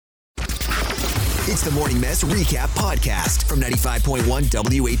It's the Morning Mess Recap Podcast from 95.1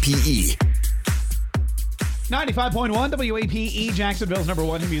 WAPE. 95.1 WAPE, Jacksonville's number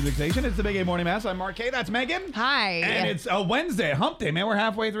one music station. It's the Big A Morning Mess. I'm Mark K. That's Megan. Hi. And it's a Wednesday, hump day, man. We're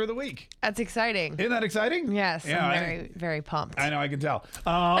halfway through the week. That's exciting. Isn't that exciting? Yes, Yeah, I'm very, very pumped. I know, I can tell.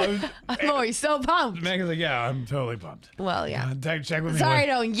 I'm always so pumped. Megan's like, yeah, I'm totally pumped. Well, yeah. Check with me. Sorry I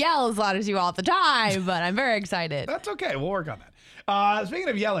don't yell as loud as you all the time, but I'm very excited. That's okay. We'll work on that. Speaking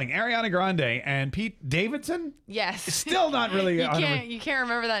of yelling, Ariana Grande and Pete Davidson. Yes. Still not really. You can't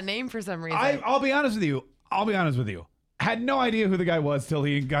remember that name for some reason. I'll be honest with you. Had no idea who the guy was till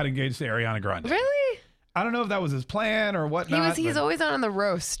he got engaged to Ariana Grande. Really? I don't know if that was his plan or whatnot. He's always on the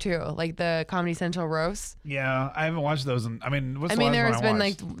roast too, like the Comedy Central roast. Yeah, I haven't watched those.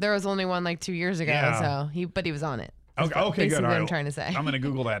 There was only one like 2 years ago. Yeah. But he was on it. Okay, good. All right. What I'm trying to say. I'm going to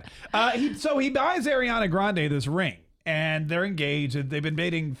Google that. He buys Ariana Grande this ring, and they're engaged. They've been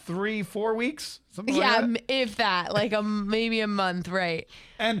dating 3-4 weeks. Something like that. If that, like maybe a month, right?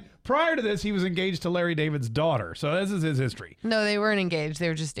 And prior to this, he was engaged to Larry David's daughter. So this is his history. No, they weren't engaged. They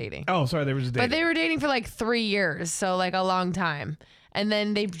were just dating. Oh, sorry, they were just dating. But they were dating for like 3 years, so like a long time. And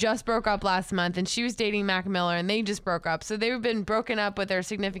then they just broke up last month, and she was dating Mac Miller, and they just broke up. So they've been broken up with their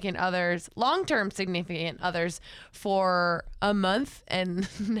significant others, long-term significant others, for a month, and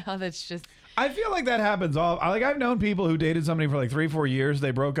now that's just... I feel like that happens I've known people who dated somebody for like 3-4 years,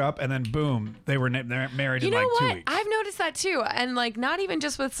 they broke up, and then boom, they're married in like 2 weeks. I've noticed that too, and like not even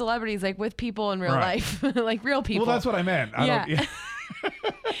just with celebrities, like with people in real life, like real people. Well, that's what I meant.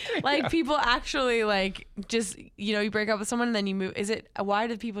 Like people actually like just, you break up with someone and then you move. Why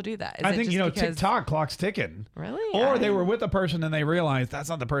do people do that? I think, TikTok clock's ticking. Really? Or they were with a person and they realize that's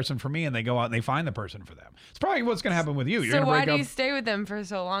not the person for me, and they go out and they find the person for them. It's probably what's going to happen with you. So why do you stay with them for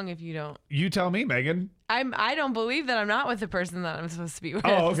so long if you don't? You tell me, Megan. I don't believe that I'm not with the person that I'm supposed to be with.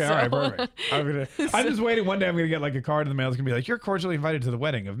 Oh, okay. So. All right, perfect. I'm just waiting. One day I'm going to get like a card in the mail. It's going to be like, you're cordially invited to the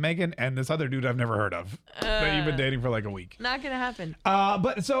wedding of Megan and this other dude I've never heard of that you've been dating for like a week. Not going to happen.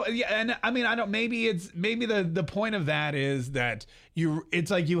 But so, yeah, and I mean, maybe the point of that is that it's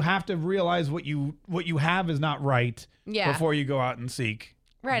like you have to realize what you have is not right before you go out and seek.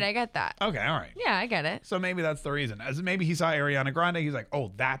 Right, I get that. Okay, all right. Yeah, I get it. So maybe that's the reason. Maybe he saw Ariana Grande. He's like,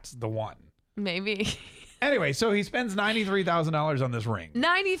 oh, that's the one. Maybe. Anyway, so he spends $93,000 on this ring.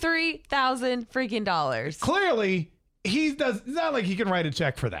 $93,000 freaking dollars. Clearly, it's not like he can write a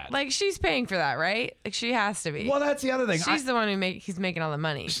check for that. Like, she's paying for that, right? Like, she has to be. Well, that's the other thing. She's the one he's making all the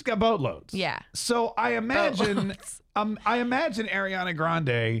money. She's got boatloads. Yeah. So I imagine, Ariana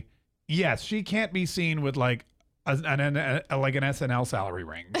Grande. Yes, she can't be seen with like an SNL salary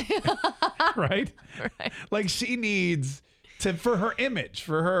ring, right? Right. Like she needs for her image,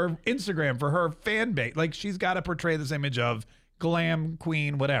 for her Instagram, for her fan base. Like she's got to portray this image of glam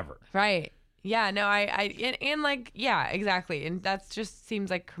queen, whatever. Right. Yeah. No. And like, yeah, exactly. And that just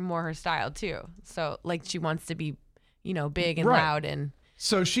seems like more her style too. So like she wants to be, big and loud and.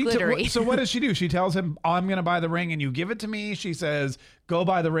 So so what does she do? She tells him, I'm going to buy the ring and you give it to me. She says, go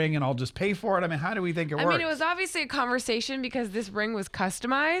buy the ring and I'll just pay for it. I mean, how do we think it works? I mean, it was obviously a conversation because this ring was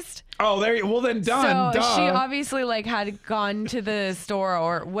customized. Oh, then done. So Duh. she obviously like had gone to the store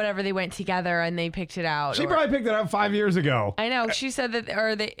or whatever, they went together and they picked it out. She probably picked it up 5 years ago. I know. She said that,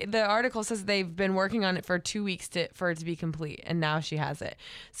 the article says they've been working on it for 2 weeks for it to be complete, and now she has it.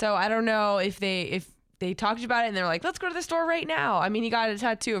 So I don't know if they talked about it and they're like, let's go to the store right now. I mean, he got a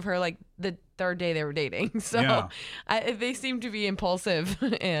tattoo of her like the third day they were dating. So they seem to be impulsive.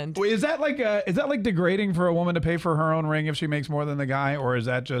 And is that like degrading for a woman to pay for her own ring if she makes more than the guy? Or is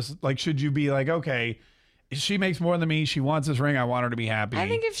that just like, should you be like, okay, she makes more than me, she wants this ring, I want her to be happy? I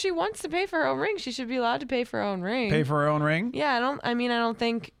think if she wants to pay for her own ring, she should be allowed to pay for her own ring. Pay for her own ring? Yeah, I don't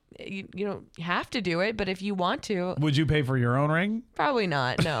think you don't have to do it, but if you want to. Would you pay for your own ring? Probably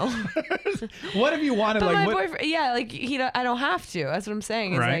not, no. What if you wanted but my boyfriend, yeah, like I don't have to. That's what I'm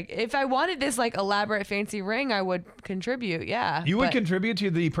saying. It's right. Like if I wanted this like elaborate fancy ring, I would contribute. Yeah. You would contribute to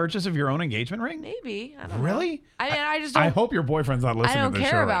the purchase of your own engagement ring? Maybe. I don't really? know. I mean, I just don't, I hope your boyfriend's not listening. I don't to this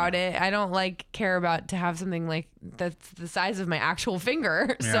care show about right it. I don't like care about to have something like that's the size of my actual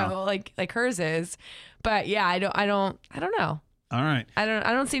finger. Yeah. So like hers is. But yeah, I don't know. All right. I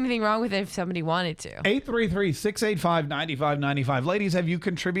don't see anything wrong with it if somebody wanted to. 833-685-9595. Ladies, have you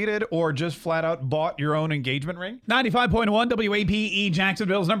contributed or just flat out bought your own engagement ring? 95.1 WAPE,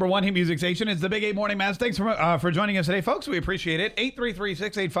 Jacksonville's number one hit music station. It's the Big A Morning Mass. Thanks for joining us today, folks. We appreciate it.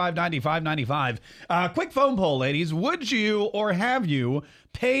 833-685-9595. Quick phone poll, ladies. Would you or have you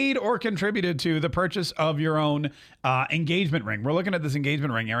paid or contributed to the purchase of your own engagement ring? We're looking at this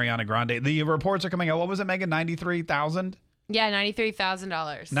engagement ring, Ariana Grande. The reports are coming out. What was it, Megan? 93,000? Yeah,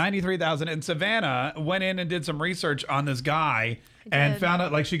 $93,000. $93,000. And Savannah went in and did some research on this guy and found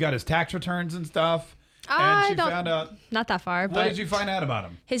out like she got his tax returns and stuff. And she found out. Not that far. What did you find out about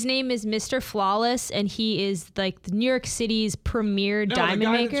him? His name is Mr. Flawless, and he is like New York City's premier diamond the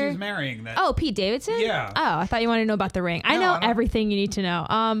guy maker. that she's marrying. Oh, Pete Davidson? Yeah. Oh, I thought you wanted to know about the ring. I know everything you need to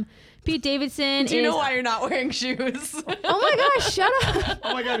know. Pete Davidson Do you know why you're not wearing shoes? Oh my gosh, shut up.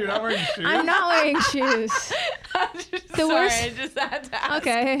 Oh my God, you're not wearing shoes? I'm not wearing shoes. Sorry, I just had to ask.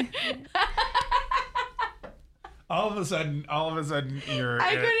 Okay. All of a sudden, you're.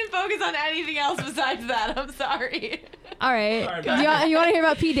 I couldn't focus on anything else besides that. I'm sorry. All right. Sorry, you want to hear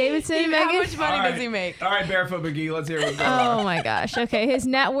about Pete Davidson, Megan? How much money does he make? All right, Barefoot McGee, let's hear what's going on. Oh my gosh. Okay. His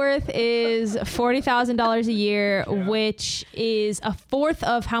net worth is $40,000 a year, which is a fourth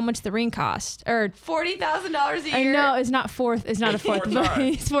of how much the ring cost. Or $40,000 a year? No, it's not fourth. It's not a fourth.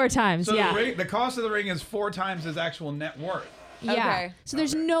 It's 4 times. So yeah. the cost of the ring is 4 times his actual net worth. Yeah. Okay. So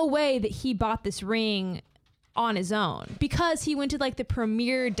there's no way that he bought this ring on his own because he went to like the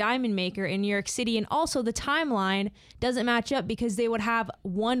premier diamond maker in New York City, and also the timeline doesn't match up because they would have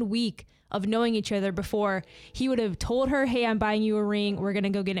 1 week of knowing each other before he would have told her, hey, I'm buying you a ring, we're gonna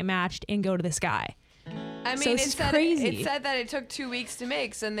go get it matched and go to this guy. I mean, So it's crazy. It said that it took 2 weeks to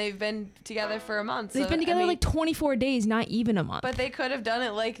make, and they've been together for a month. They've been together like 24 days, not even a month. But they could have done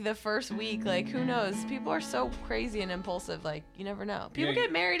it like the first week. Like, who knows? People are so crazy and impulsive. Like, you never know. People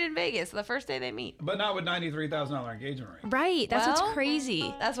get married in Vegas the first day they meet. But not with $93,000 engagement ring. Right. That's Well, what's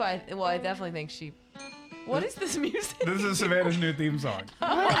crazy. That's why. I definitely think she. What is this music? This is Savannah's new theme song.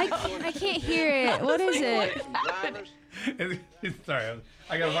 What? I can't hear it. What is it? Sorry,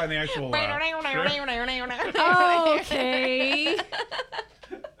 I gotta find the actual. Okay.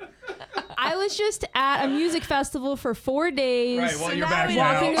 I was just at a music festival for 4 days. Right, well, So you're now back we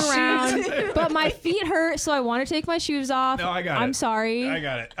now. Walking around, but my feet hurt, so I want to take my shoes off. No, I got it. I'm sorry. I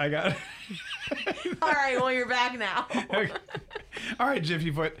got it. All right, well, you're back now. Okay. All right,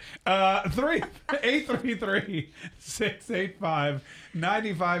 Jiffy Foot.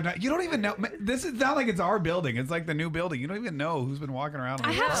 833-685-95. You don't even know. This is not like it's our building. It's like the new building. You don't even know who's been walking around.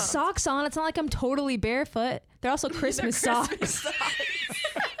 I have socks on. It's not like I'm totally barefoot. They're also Christmas socks.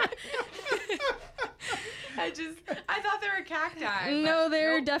 I thought they were cacti. No,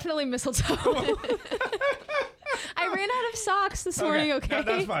 they're definitely mistletoe. I ran out of socks this morning, okay? No,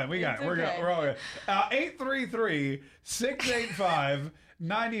 that's fine. We got it. We're good. We're all good. 833-685-9595.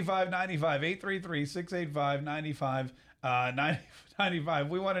 833-685-9595.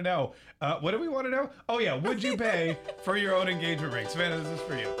 We want to know. What do we want to know? Oh, yeah. Would you pay for your own engagement ring? Savannah, this is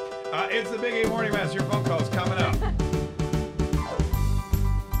for you. It's the Big A Morning Mass. Your phone call's coming up.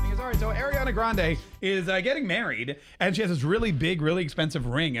 All right, so Ariana Grande is getting married, and she has this really big, really expensive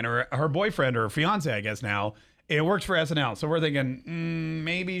ring, and her boyfriend, or fiance, I guess now, it works for SNL. So we're thinking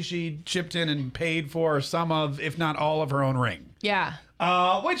maybe she chipped in and paid for some of, if not all of her own ring. Yeah.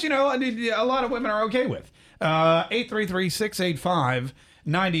 Which, a lot of women are okay with.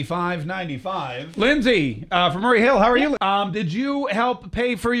 833-685-9595. Lindsay from Murray Hill, how are you? Did you help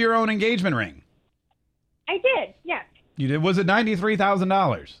pay for your own engagement ring? I did, yes. You did? Was it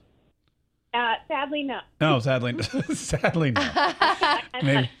 $93,000? Sadly, no. No, sadly no.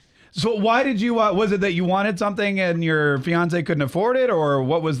 Maybe. So why did you, was it that you wanted something and your fiance couldn't afford it, or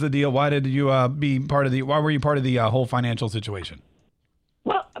what was the deal? Why did you why were you part of the whole financial situation?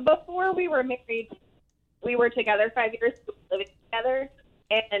 Well, before we were married, we were together 5 years, living together,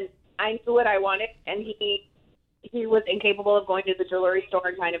 and I knew what I wanted, and he was incapable of going to the jewelry store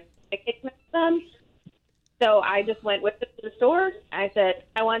and trying to make them. So I just went with him to the store. I said,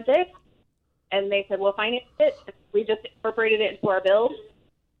 I want this. And they said, well, finance it. We just incorporated it into our bills.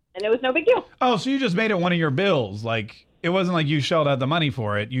 And it was no big deal. Oh, so you just made it one of your bills. Like, it wasn't like you shelled out the money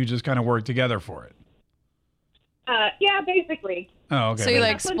for it. You just kind of worked together for it. Yeah, basically. Oh, okay. So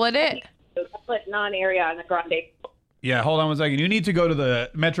you split it? Split non-Ariana Grande. Yeah, hold on one second. You need to go to the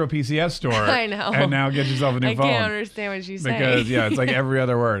Metro PCS store. I know. And now get yourself a new phone. I can't understand what she's saying. Because, yeah, it's like every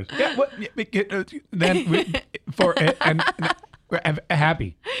other word. Yeah, we're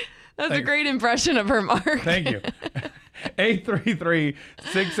happy. That's a great impression of her, Mark. Thank you.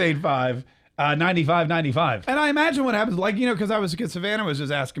 833-685-9595. And I imagine what happens, because Savannah was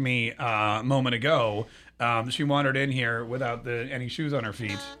just asking me a moment ago. She wandered in here without any shoes on her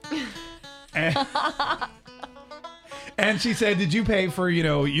feet. And she said, did you pay for,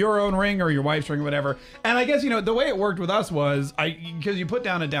 your own ring or your wife's ring or whatever? And I guess, the way it worked with us was, because you put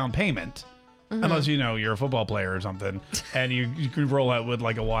down a down payment. Mm-hmm. Unless you're a football player or something, and you can roll out with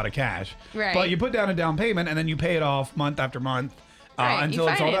like a wad of cash. Right. But you put down a down payment, and then you pay it off month after month, Right, until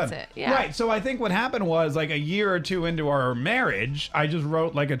you it's all done. finance it, yeah. Right. So I think what happened was like a year or two into our marriage, I just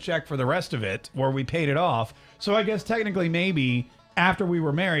wrote like a check for the rest of it where we paid it off. So I guess technically maybe after we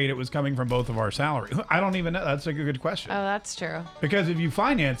were married, it was coming from both of our salary. I don't even know. That's a good question. Oh, that's true. Because if you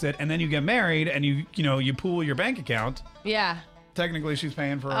finance it and then you get married and you pool your bank account, Yeah. technically she's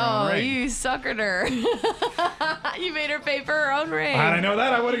paying for her Oh, own ring. you suckered her. You made her pay for her own ring. Had I know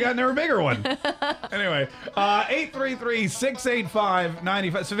that, I would have gotten her a bigger one. Anyway,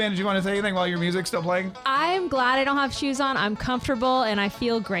 833-685-95. Savannah, do you want to say anything while your music's still playing? I'm glad I don't have shoes on. I'm comfortable and I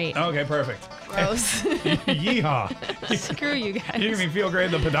feel great. Okay, perfect. Gross. Yeehaw. Screw you guys. You can feel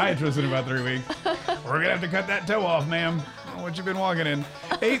great at the podiatrist in about 3 weeks. We're going to have to cut that toe off, ma'am. What you been walking in?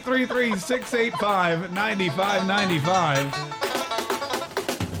 833-685-9595.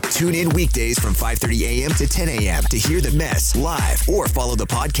 Tune in weekdays from 5:30 a.m. to 10 a.m. to hear The Mess live or follow the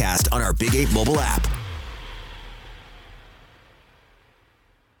podcast on our Big 8 mobile app.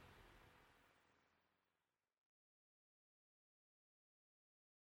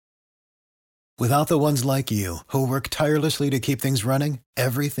 Without the ones like you, who work tirelessly to keep things running,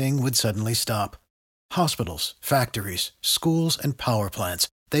 everything would suddenly stop. Hospitals, factories, schools, and power plants,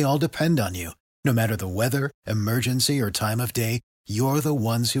 they all depend on you. No matter the weather, emergency, or time of day, you're the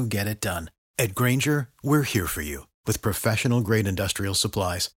ones who get it done. At Grainger, we're here for you with professional-grade industrial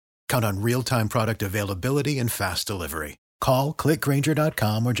supplies. Count on real-time product availability and fast delivery. Call, click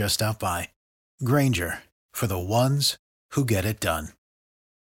Grainger.com, or just stop by. Grainger, for the ones who get it done.